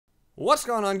What's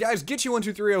going on, guys?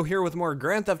 Get123 here with more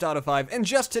Grand Theft Auto 5, and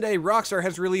just today, Rockstar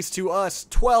has released to us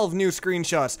 12 new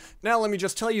screenshots. Now, let me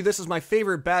just tell you, this is my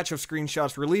favorite batch of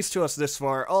screenshots released to us this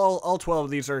far. All 12 of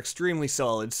these are extremely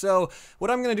solid. So, what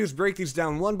I'm going to do is break these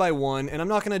down one by one, and I'm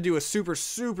not going to do a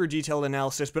super detailed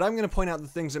analysis, but I'm going to point out the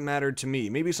things that mattered to me.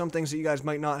 Maybe some things that you guys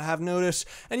might not have noticed,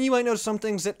 and you might notice some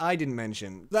things that I didn't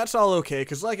mention. That's all okay,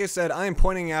 because like I said, I am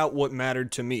pointing out what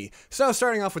mattered to me. So,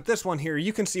 starting off with this one here,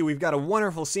 you can see we've got a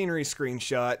wonderful scenery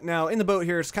screenshot. Now, in the boat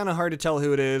here, it's kind of hard to tell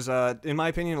who it is. In my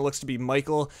opinion, it looks to be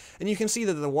Michael, and you can see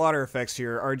that the water effects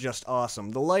here are just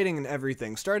awesome. The lighting and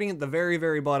everything, starting at the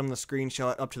very bottom of the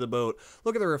screenshot up to the boat.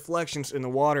 Look at the reflections in the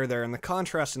water there and the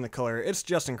contrast in the color. It's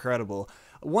just incredible.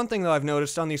 One thing that I've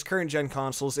noticed on these current gen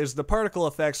consoles is the particle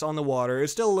effects on the water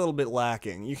is still a little bit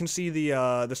lacking. You can see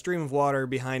the stream of water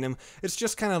behind him. It's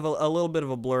just kind of a little bit of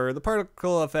a blur. The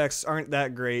particle effects aren't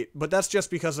that great, but that's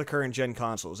just because of current gen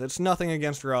consoles. It's nothing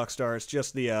against Rockstar. It's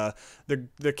just the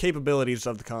capabilities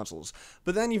of the consoles.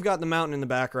 But then you've got the mountain in the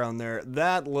background there.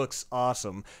 That looks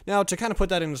awesome. Now, to kind of put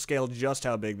that into scale just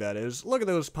how big that is, look at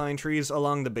those pine trees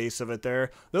along the base of it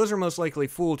there. Those are most likely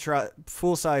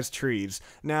full-size trees.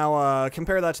 Now,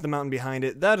 compare that to the mountain behind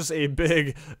it. That is a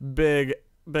big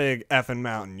effing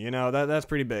mountain, you know, that's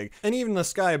pretty big. And even the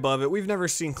sky above it, we've never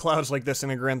seen clouds like this in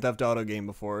a Grand Theft Auto game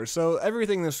before, so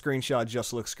everything in this screenshot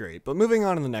just looks great. But moving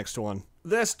on to the next one.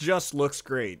 This just looks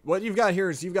great. What you've got here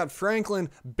is you've got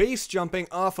Franklin base jumping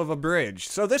off of a bridge.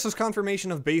 So this is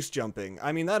confirmation of base jumping.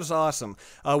 I mean, that is awesome.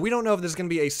 We don't know if this is going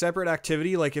to be a separate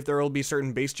activity, like if there will be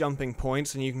certain base jumping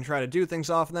points and you can try to do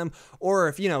things off of them, or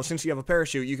if, you know, since you have a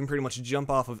parachute, you can pretty much jump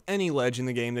off of any ledge in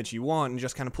the game that you want and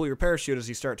just kind of pull your parachute as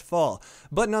you start to fall.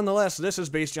 But nonetheless, this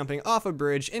is base jumping off a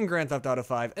bridge in Grand Theft Auto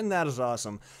 5, and that is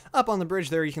awesome. Up on the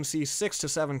bridge there, you can see 6 to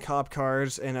 7 cop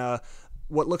cars and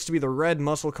what looks to be the red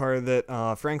muscle car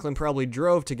that Franklin probably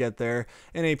drove to get there,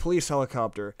 and a police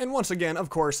helicopter. And once again, of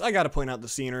course, I gotta point out the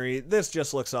scenery. This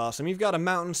just looks awesome. You've got a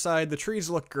mountainside, the trees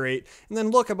look great, and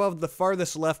then look above the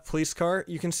farthest left police car,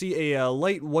 you can see a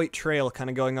light white trail kind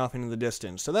of going off into the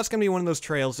distance. So that's gonna be one of those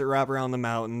trails that wrap around the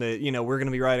mountain that, you know, we're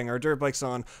gonna be riding our dirt bikes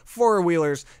on,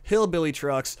 four-wheelers, hillbilly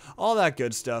trucks, all that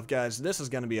good stuff, guys. This is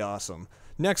gonna be awesome.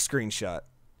 Next screenshot.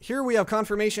 Here we have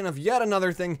confirmation of yet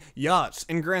another thing, yachts,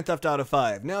 in Grand Theft Auto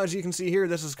 5. Now, as you can see here,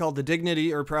 this is called the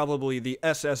Dignity, or probably the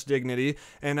SS Dignity,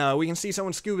 and we can see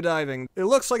someone scuba diving. It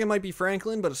looks like it might be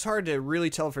Franklin, but it's hard to really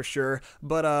tell for sure.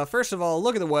 But first of all,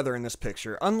 look at the weather in this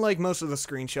picture. Unlike most of the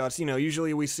screenshots, you know,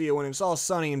 usually we see it when it's all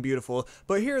sunny and beautiful,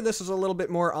 but here this is a little bit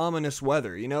more ominous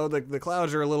weather. You know, the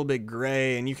clouds are a little bit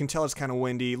gray, and you can tell it's kind of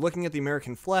windy. Looking at the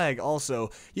American flag also,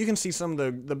 you can see some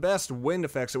of the best wind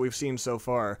effects that we've seen so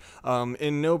far.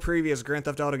 In no previous Grand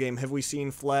Theft Auto game have we seen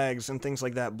flags and things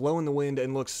like that blow in the wind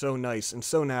and look so nice and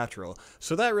so natural.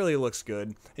 So that really looks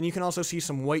good. And you can also see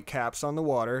some white caps on the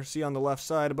water. See on the left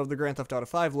side above the Grand Theft Auto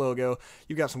 5 logo,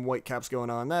 you've got some white caps going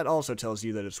on. That also tells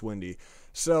you that it's windy.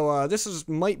 So this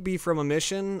might be from a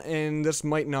mission, and this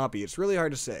might not be. It's really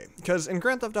hard to say. Because in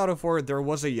Grand Theft Auto 4, there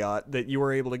was a yacht that you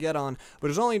were able to get on, but it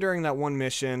was only during that one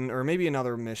mission, or maybe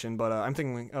another mission, but I'm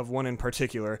thinking of one in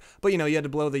particular. But, you know, you had to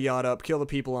blow the yacht up, kill the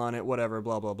people on it, whatever,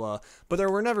 blah, blah, blah. But there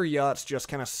were never yachts just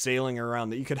kind of sailing around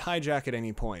that you could hijack at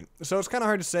any point. So it's kind of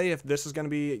hard to say if this is going to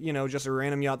be, you know, just a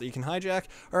random yacht that you can hijack,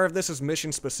 or if this is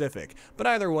mission specific. But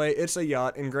either way, it's a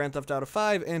yacht in Grand Theft Auto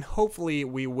 5, and hopefully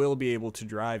we will be able to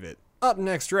drive it. Up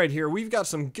next right here, we've got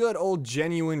some good old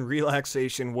genuine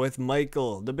relaxation with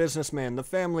Michael, the businessman, the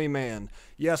family man.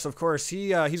 Yes, of course,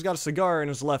 he's got a cigar in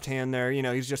his left hand there. You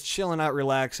know, he's just chilling out,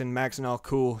 relaxing, maxing out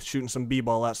cool, shooting some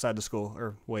b-ball outside the school.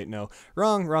 Or, wait, no.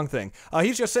 Wrong thing.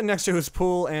 He's just sitting next to his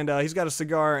pool, and he's got a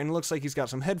cigar, and it looks like he's got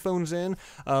some headphones in.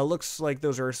 Looks like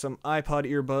those are some iPod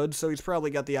earbuds, so he's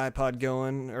probably got the iPod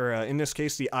going, or in this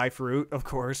case, the iFruit, of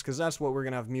course, because that's what we're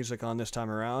going to have music on this time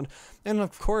around. And,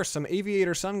 of course, some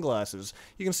aviator sunglasses.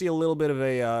 You can see a little bit of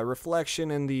a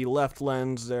reflection in the left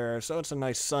lens there, so it's a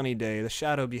nice sunny day. The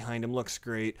shadow behind him looks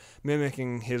great,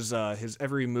 mimicking his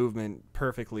every movement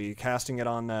perfectly, casting it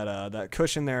on that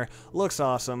cushion there. Looks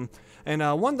awesome. And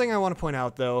one thing I want to point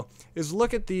out though is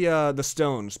look at the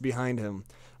stones behind him.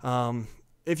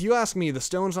 If you ask me, the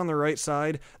stones on the right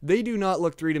side, they do not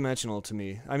look three-dimensional to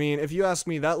me. I mean, if you ask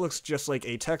me, that looks just like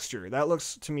a texture. That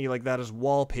looks to me like that is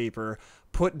wallpaper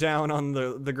put down on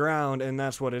the ground, and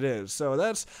that's what it is. So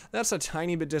that's a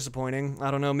tiny bit disappointing. I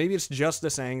don't know, maybe it's just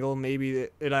this angle, maybe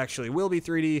it actually will be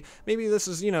 3D, maybe this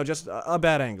is, you know, just a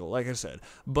bad angle, like I said.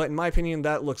 But in my opinion,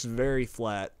 that looks very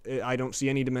flat. I don't see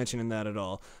any dimension in that at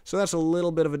all. So that's a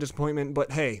little bit of a disappointment, but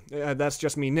hey, that's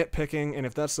just me nitpicking, and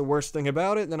if that's the worst thing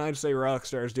about it, then I'd say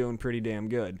Rockstar is doing pretty damn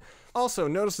good. Also,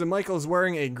 notice that Michael is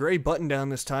wearing a gray button-down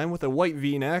this time with a white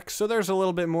V-neck, so there's a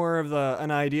little bit more of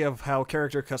an idea of how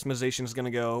character customization is going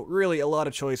to go. Really, a lot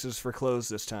of choices for clothes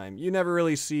this time. You never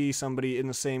really see somebody in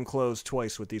the same clothes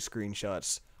twice with these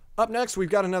screenshots. Up next, we've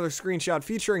got another screenshot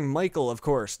featuring Michael, of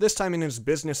course, this time in his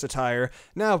business attire.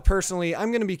 Now, personally,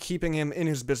 I'm going to be keeping him in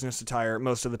his business attire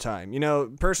most of the time. You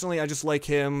know, personally, I just like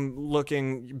him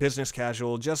looking business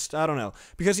casual, just, I don't know.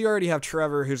 Because you already have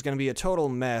Trevor, who's going to be a total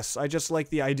mess, I just like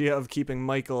the idea of keeping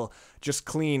Michael just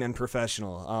clean and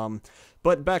professional.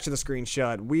 But back to the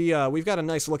screenshot, we've got a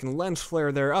nice looking lens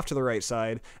flare there off to the right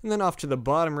side, and then off to the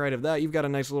bottom right of that, you've got a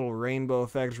nice little rainbow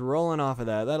effect rolling off of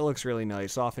that. That looks really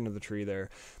nice, off into the tree there.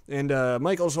 And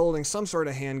Michael's holding some sort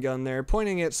of handgun there,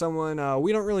 pointing at someone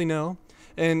we don't really know.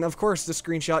 And of course, the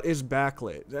screenshot is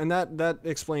backlit, and that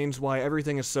explains why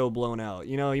everything is so blown out.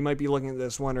 You know, you might be looking at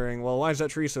this wondering, well, why is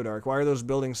that tree so dark? Why are those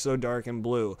buildings so dark and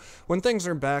blue? When things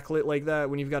are backlit like that,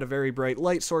 when you've got a very bright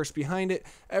light source behind it,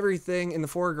 everything in the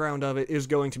foreground of it is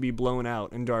going to be blown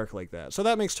out and dark like that. So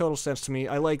that makes total sense to me.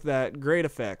 I like that. Great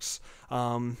effects.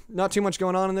 Not too much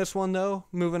going on in this one, though.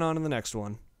 Moving on to the next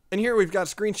one. And here we've got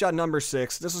screenshot number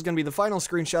 6. This is going to be the final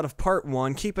screenshot of part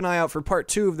 1. Keep an eye out for part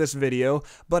 2 of this video.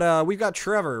 But we've got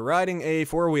Trevor riding a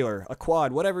four-wheeler, a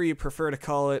quad, whatever you prefer to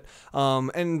call it.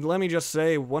 And let me just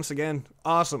say, once again,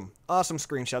 awesome. Awesome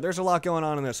screenshot. There's a lot going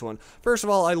on in this one. First of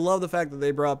all, I love the fact that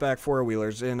they brought back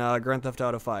four-wheelers in Grand Theft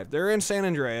Auto 5. They're in San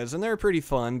Andreas, and they're pretty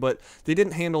fun, but they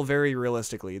didn't handle very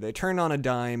realistically. They turned on a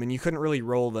dime, and you couldn't really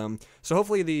roll them. So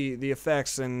hopefully the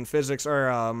effects and physics are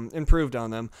improved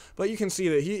on them. But you can see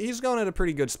that he's going at a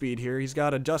pretty good speed here. He's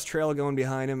got a dust trail going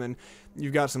behind him, and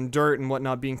you've got some dirt and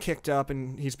whatnot being kicked up,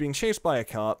 and he's being chased by a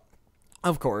cop.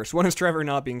 Of course, when is Trevor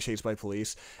not being chased by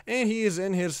police? And he is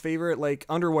in his favorite, like,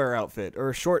 underwear outfit,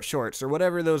 or short shorts, or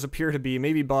whatever those appear to be,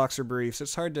 maybe boxer briefs.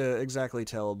 It's hard to exactly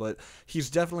tell, but he's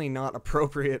definitely not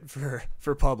appropriate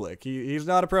for public. He's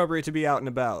not appropriate to be out and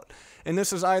about. And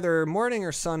this is either morning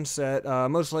or sunset,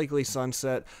 most likely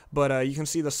sunset, but you can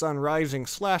see the sun rising /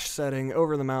 setting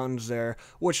over the mountains there,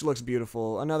 which looks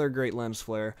beautiful. Another great lens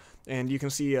flare. And you can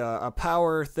see a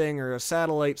power thing or a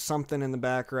satellite something in the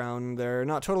background there.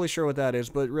 Not totally sure what that is,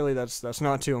 but really that's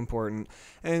not too important.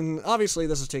 And obviously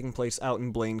this is taking place out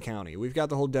in Blaine County. We've got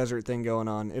the whole desert thing going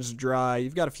on. It's dry.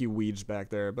 You've got a few weeds back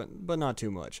there, but not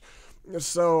too much.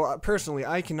 So, personally,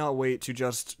 I cannot wait to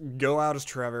just go out as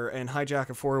Trevor and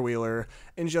hijack a four-wheeler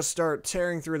and just start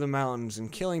tearing through the mountains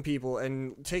and killing people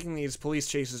and taking these police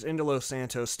chases into Los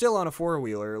Santos, still on a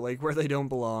four-wheeler, like where they don't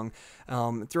belong,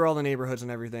 through all the neighborhoods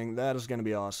and everything. That is going to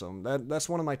be awesome. That's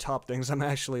one of my top things I'm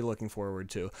actually looking forward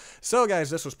to. So, guys,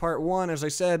 this was part 1. As I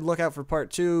said, look out for part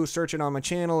 2. Search it on my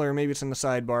channel, or maybe it's in the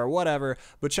sidebar, whatever.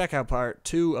 But check out part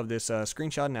 2 of this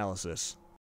screenshot analysis.